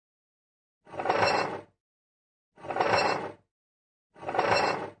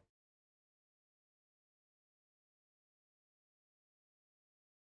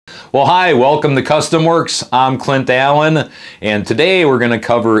Well, hi, welcome to Custom Works. I'm Clint Allen, and today we're going to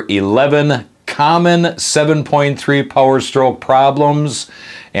cover 11 common 7.3 Powerstroke problems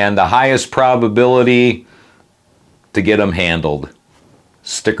and the highest probability to get them handled.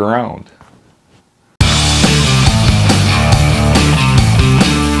 Stick around.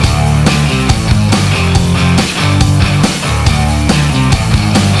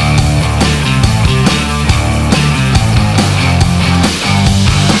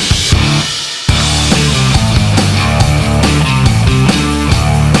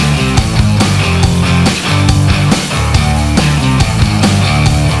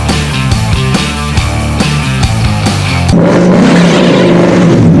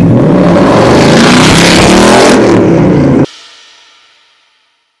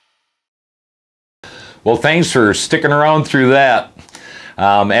 Well, thanks for sticking around through that.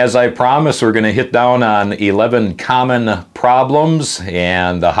 As I promised, we're going to hit down on 11 common problems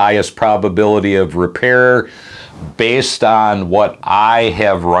and the highest probability of repair based on what I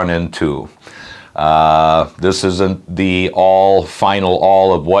have run into. This isn't the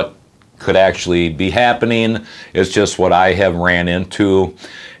final of what could actually be happening. It's just what I have ran into.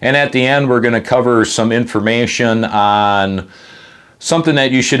 And at the end, we're going to cover some information on something that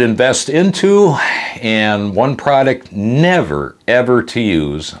you should invest into and one product never ever to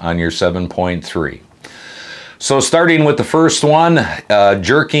use on your 7.3. So starting with the first one,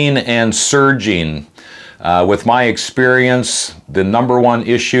 jerking and surging. With my experience, the number one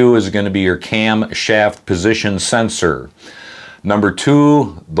issue is going to be your camshaft position sensor. Number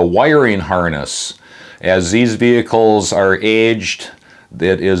two, the wiring harness. As these vehicles are aged,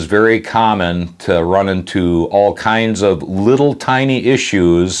 it is very common to run into all kinds of little tiny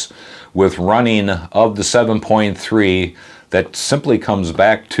issues with running of the 7.3 that simply comes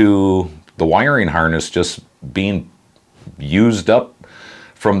back to the wiring harness just being used up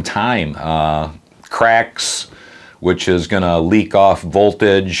from time. Cracks, which is going to leak off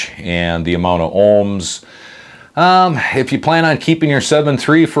voltage and the amount of ohms. If you plan on keeping your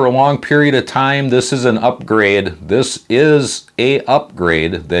 7.3 for a long period of time, this is an upgrade. This is an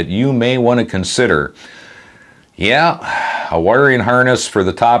upgrade that you may want to consider. Yeah, a wiring harness for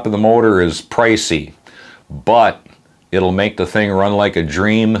the top of the motor is pricey, but it'll make the thing run like a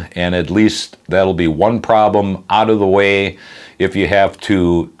dream, and at least that'll be one problem out of the way if you have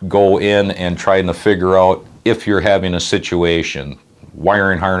to go in and try to figure out if you're having a situation.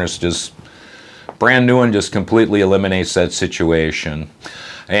 Wiring harness, just brand new one, just completely eliminates that situation.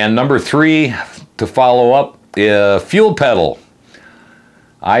 And number three, to follow up, fuel pedal.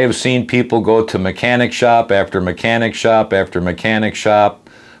 I have seen people go to mechanic shop after mechanic shop after mechanic shop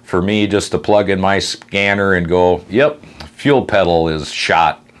for me just to plug in my scanner and go, yep, fuel pedal is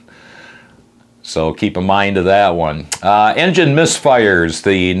shot. So keep in mind of that one. Engine misfires.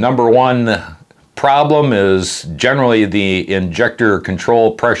 The number one problem is generally the injector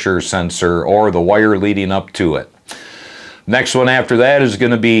control pressure sensor or the wire leading up to it. Next one after that is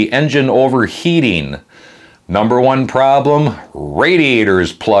going to be engine overheating. Number one problem, radiator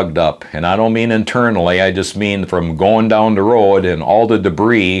is plugged up. And I don't mean internally, I just mean from going down the road and all the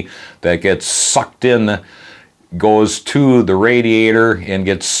debris that gets sucked in goes to the radiator and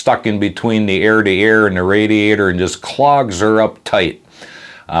gets stuck in between the air-to-air and the radiator and just clogs her up tight.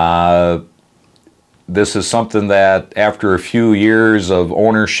 This is something that after a few years of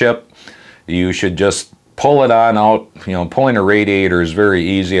ownership, you should just pull it on out. You know, pulling a radiator is very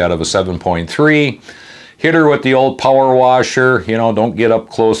easy out of a 7.3. Hit her with the old power washer. You know, don't get up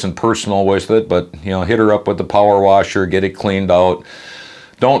close and personal with it, but, you know, hit her up with the power washer, get it cleaned out.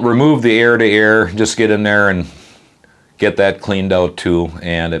 Don't remove the air-to-air, just get in there and get that cleaned out too,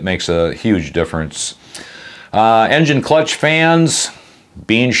 and it makes a huge difference. Engine clutch fans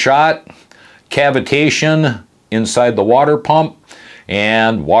being shot, cavitation inside the water pump,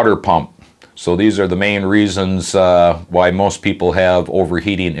 and water pump. So these are the main reasons why most people have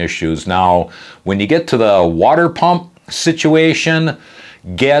overheating issues. Now, when you get to the water pump situation,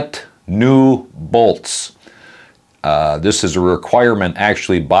 get new bolts. This is a requirement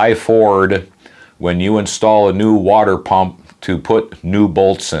actually by Ford when you install a new water pump to put new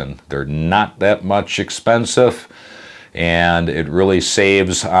bolts in. They're not that much expensive, and it really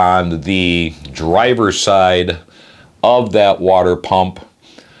saves on the driver's side of that water pump.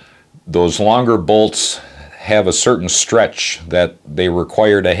 Those longer bolts have a certain stretch that they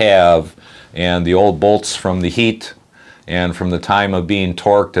require to have, and the old bolts from the heat and from the time of being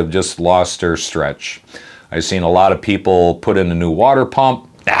torqued have just lost their stretch. I've seen a lot of people put in a new water pump.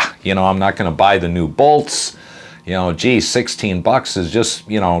 You know, I'm not going to buy the new bolts. You know, gee, 16 bucks is just,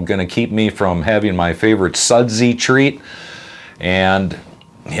 you know, going to keep me from having my favorite sudsy treat. And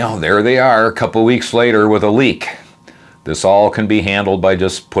you know, there they are a couple weeks later with a leak. This all can be handled by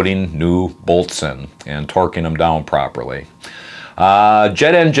just putting new bolts in and torquing them down properly.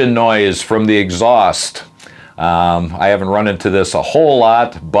 Jet engine noise from the exhaust. I haven't run into this a whole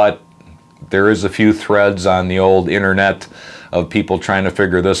lot, but there is a few threads on the old internet of people trying to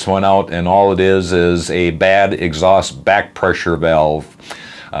figure this one out, and all it is a bad exhaust back pressure valve.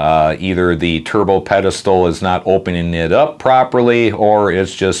 Either the turbo pedestal is not opening it up properly, or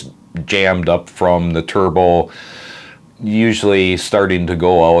it's just jammed up from the turbo, usually starting to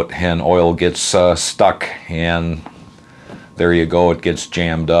go out, and oil gets stuck, and there you go, it gets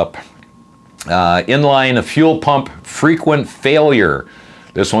jammed up. Inline fuel pump frequent failure.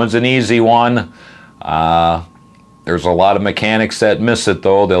 This one's an easy one. There's a lot of mechanics that miss it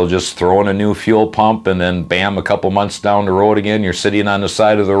though. They'll just throw in a new fuel pump and then bam, a couple months down the road again, you're sitting on the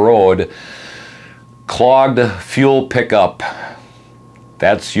side of the road. Clogged fuel pickup.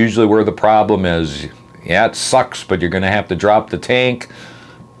 That's usually where the problem is. Yeah, it sucks, but you're going to have to drop the tank,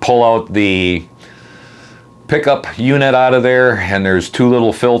 pull out the pickup unit out of there, and there's two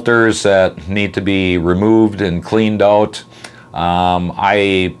little filters that need to be removed and cleaned out.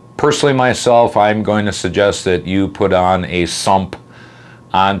 I personally myself, I'm going to suggest that you put on a sump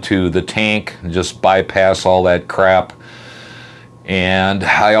onto the tank and just bypass all that crap. And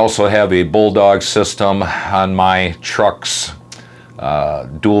I also have a Bulldog system on my trucks,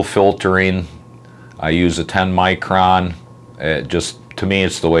 dual filtering. I use a 10 micron. To me,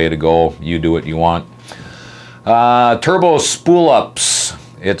 it's the way to go. You do what you want. Turbo spool ups.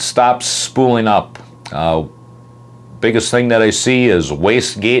 It stops spooling up. Biggest thing that I see is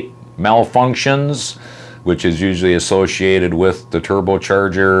wastegate malfunctions, which is usually associated with the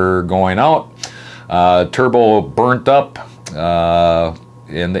turbocharger going out. Turbo burnt up,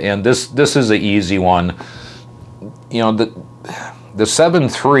 and this is an easy one. You know, the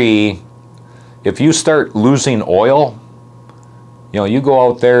 7.3, if you start losing oil, you know, you go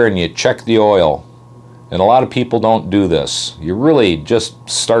out there and you check the oil, and a lot of people don't do this. You really just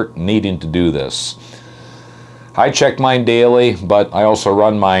start needing to do this. I check mine daily, but I also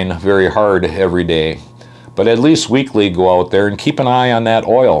run mine very hard every day. But at least weekly, go out there and keep an eye on that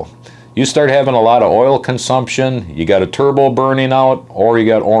oil. You start having a lot of oil consumption, you got a turbo burning out, or you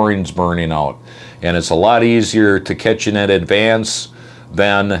got O-rings burning out. And it's a lot easier to catch it in advance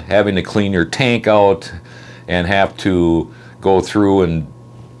than having to clean your tank out and have to go through and,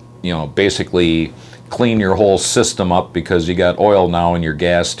 you know, basically clean your whole system up because you got oil now in your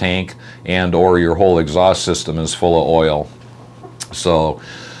gas tank, and or your whole exhaust system is full of oil. So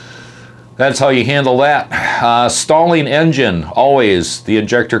that's how you handle that. Stalling engine, always the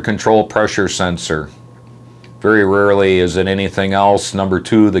injector control pressure sensor. Very rarely is it anything else. Number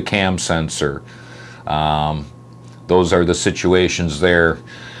two, the cam sensor. Those are the situations there.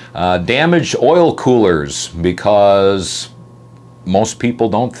 Damaged oil coolers, because most people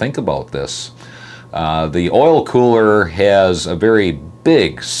don't think about this. The oil cooler has a very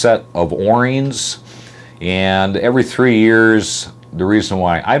big set of O-rings, and every 3 years, the reason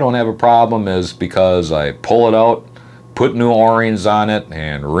why I don't have a problem is because I pull it out, put new O-rings on it,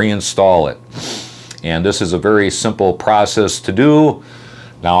 and reinstall it. And this is a very simple process to do.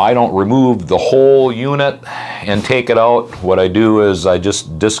 Now, I don't remove the whole unit and take it out. What I do is I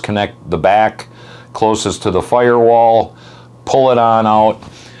just disconnect the back closest to the firewall, pull it on out,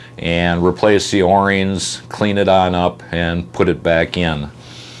 and replace the O-rings, clean it on up, and put it back in.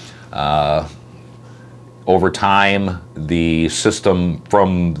 Over time, the system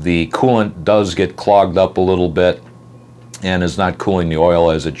from the coolant does get clogged up a little bit and is not cooling the oil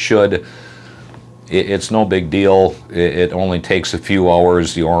as it should. It's no big deal. It only takes a few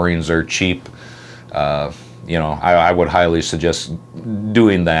hours. The O-rings are cheap. You know, I would highly suggest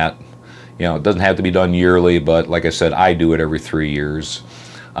doing that. You know, it doesn't have to be done yearly, but like I said, I do it every 3 years.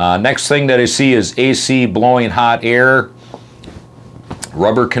 Next thing that I see is AC blowing hot air.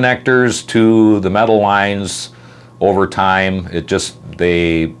 Rubber connectors to the metal lines. Over time, it just,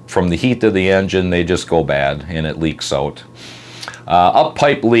 from the heat of the engine, they just go bad and it leaks out. Up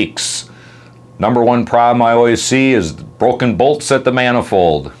pipe leaks. Number one problem I always see is broken bolts at the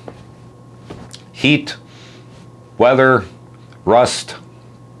manifold. Heat, weather, rust,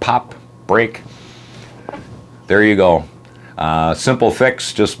 pop, break. There you go. Simple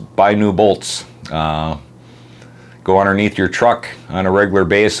fix, just buy new bolts. Go underneath your truck on a regular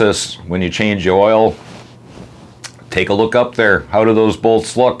basis. When you change the oil, take a look up there. How do those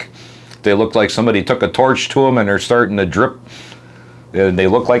bolts look? They look like somebody took a torch to them and they're starting to drip. They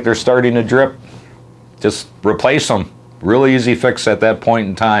look like they're starting to drip. Just replace them. Really easy fix at that point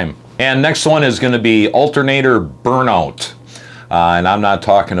in time. And next one is going to be alternator burnout. And I'm not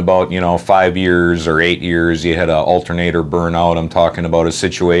talking about, you know, 5 years or 8 years you had an alternator burn out. I'm talking about a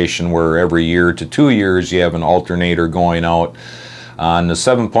situation where every year to 2 years you have an alternator going out. On the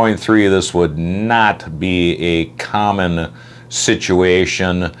 7.3, this would not be a common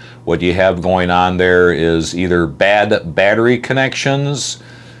situation. What you have going on there is either bad battery connections.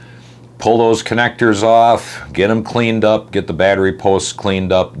 Pull those connectors off, get them cleaned up, get the battery posts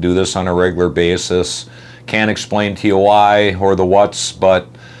cleaned up. Do this on a regular basis. Can't explain to you why or the what's, but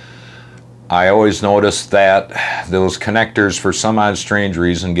I always notice that those connectors, for some odd strange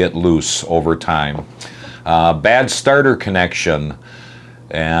reason, get loose over time. Bad starter connection,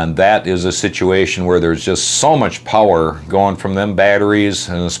 and that is a situation where there's just so much power going from them batteries,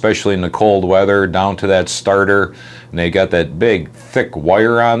 and especially in the cold weather, down to that starter, and they got that big thick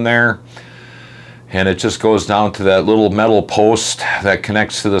wire on there, and it just goes down to that little metal post that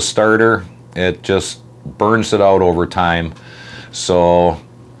connects to the starter. It just burns it out over time. So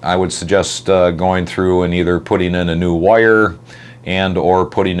I would suggest going through and either putting in a new wire and or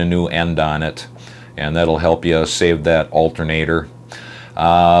putting a new end on it, and that'll help you save that alternator.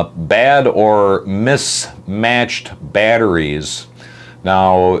 Bad or mismatched batteries.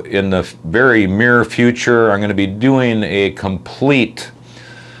 Now, in the very near future, I'm going to be doing a complete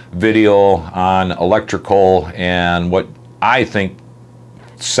video on electrical and what I think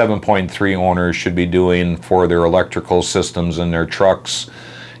 7.3 owners should be doing for their electrical systems in their trucks,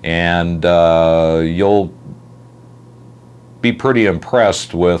 and you'll be pretty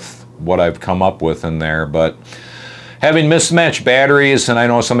impressed with what I've come up with in there. But having mismatched batteries, and I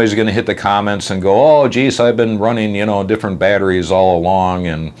know somebody's going to hit the comments and go, oh geez, I've been running, you know, different batteries all along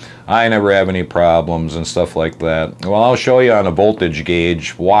and I never have any problems and stuff like that. Well, I'll show you on a voltage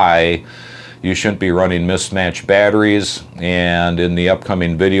gauge why you shouldn't be running mismatched batteries, and in the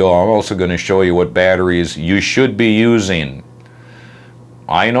upcoming video I'm also going to show you what batteries you should be using.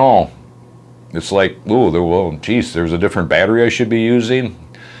 I know, it's like, ooh, well, geez, there's a different battery I should be using.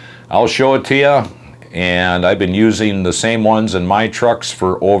 I'll show it to you, and I've been using the same ones in my trucks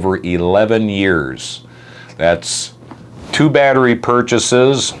for over 11 years. That's 2 battery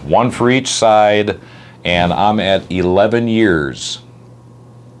purchases, 1 for each side, and I'm at 11 years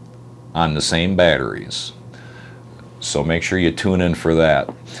on the same batteries. So make sure you tune in for that.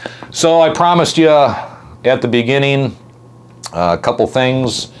 So I promised you at the beginning a couple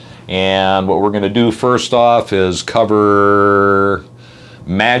things, and what we're going to do first off is cover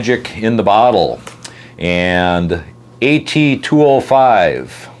magic in the bottle and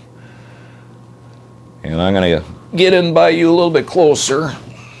AT205. And I'm going to get in by you a little bit closer.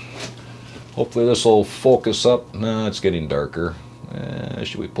 Hopefully this will focus up. No, it's getting darker.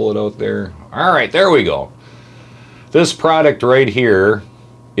 Should we pull it out there? All right, there we go. This product right here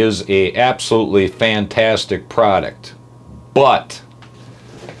is a absolutely fantastic product, but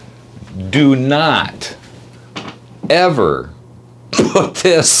do not ever put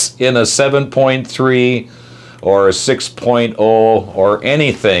this in a 7.3 or a 6.0 or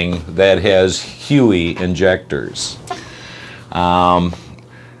anything that has HUE injectors.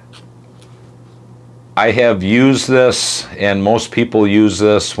 I have used this, and most people use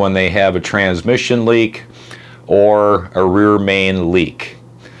this when they have a transmission leak or a rear main leak.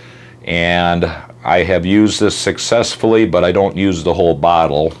 And I have used this successfully, but I don't use the whole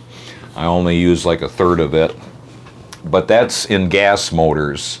bottle. I only use like 1/3 of it. But that's in gas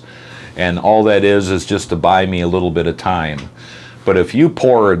motors, and all that is just to buy me a little bit of time. But if you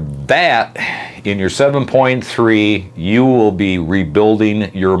pour that in your 7.3, you will be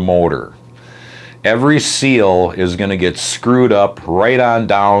rebuilding your motor. Every seal is going to get screwed up right on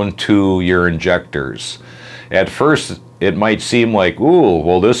down to your injectors. At first it might seem like, ooh,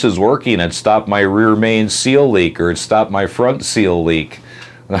 well, this is working, it stopped my rear main seal leak, or it stopped my front seal leak.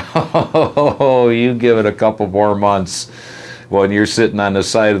 Oh, you give it a couple more months when you're sitting on the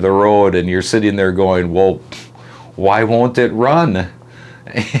side of the road and you're sitting there going, well, why won't it run?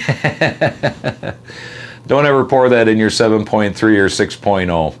 Don't ever pour that in your 7.3 or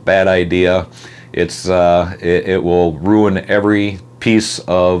 6.0. Bad idea. It will ruin every piece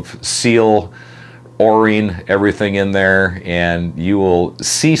of seal, o-ring, everything in there, and you will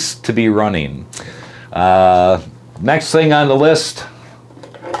cease to be running. Next thing on the list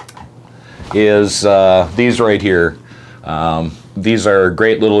is these right here. These are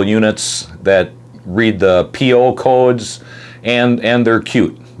great little units that read the PO codes, and they're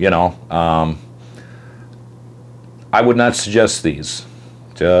cute, you know. I would not suggest these.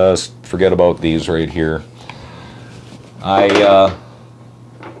 Just forget about these right here. I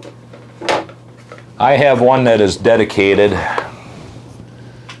have one that is dedicated.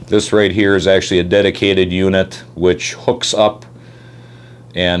 This right here is actually a dedicated unit which hooks up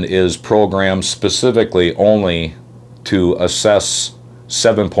and is programmed specifically only to assess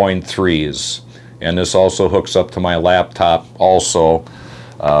 7.3s. And this also hooks up to my laptop also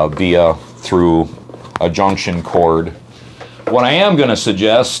through a junction cord. What I am going to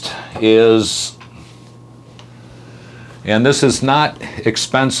suggest is, and this is not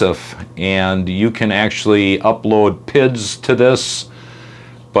expensive, and you can actually upload PIDs to this,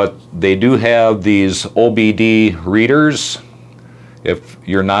 but they do have these OBD readers if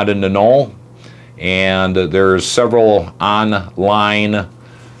you're not in the know, and there's several online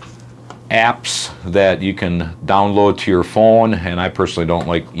apps that you can download to your phone, and I personally don't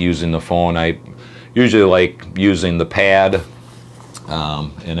like using the phone. I usually like using the pad,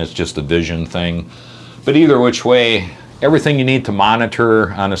 and it's just a vision thing. But either which way, everything you need to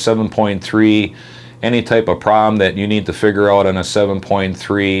monitor on a 7.3, any type of problem that you need to figure out on a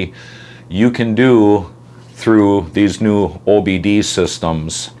 7.3, you can do through these new OBD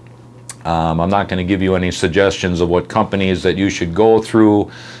systems. I'm not going to give you any suggestions of what companies that you should go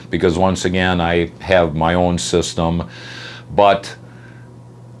through, because once again, I have my own system. But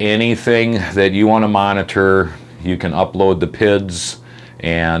anything that you want to monitor, you can upload the PIDs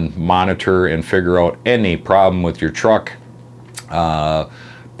and monitor and figure out any problem with your truck.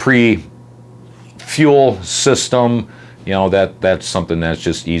 Pre-fuel system, you know, that's something that's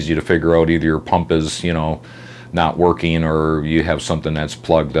just easy to figure out. Either your pump is, you know, not working, or you have something that's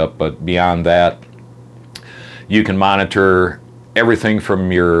plugged up. But beyond that, you can monitor everything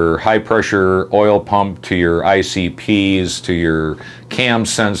from your high pressure oil pump to your ICPs to your cam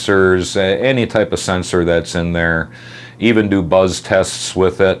sensors, any type of sensor that's in there. Even do buzz tests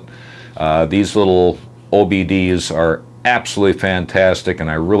with it. These little OBDs are absolutely fantastic, and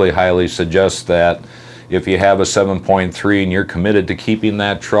I really highly suggest that if you have a 7.3 and you're committed to keeping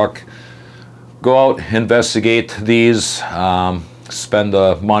that truck, go out, investigate these, spend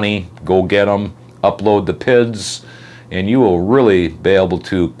the money, go get them, upload the PIDs, and you will really be able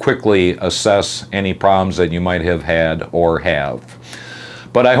to quickly assess any problems that you might have had or have.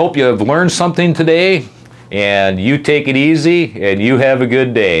 But I hope you have learned something today, and you take it easy, and you have a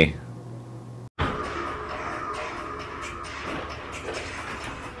good day.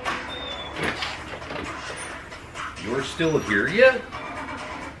 You're still here yet?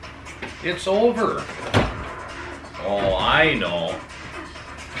 It's over. Oh, I know.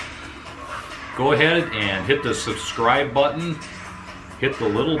 Go ahead and hit the subscribe button, hit the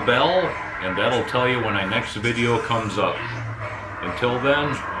little bell, and that'll tell you when my next video comes up. Until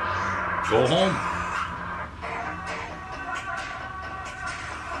then, go home.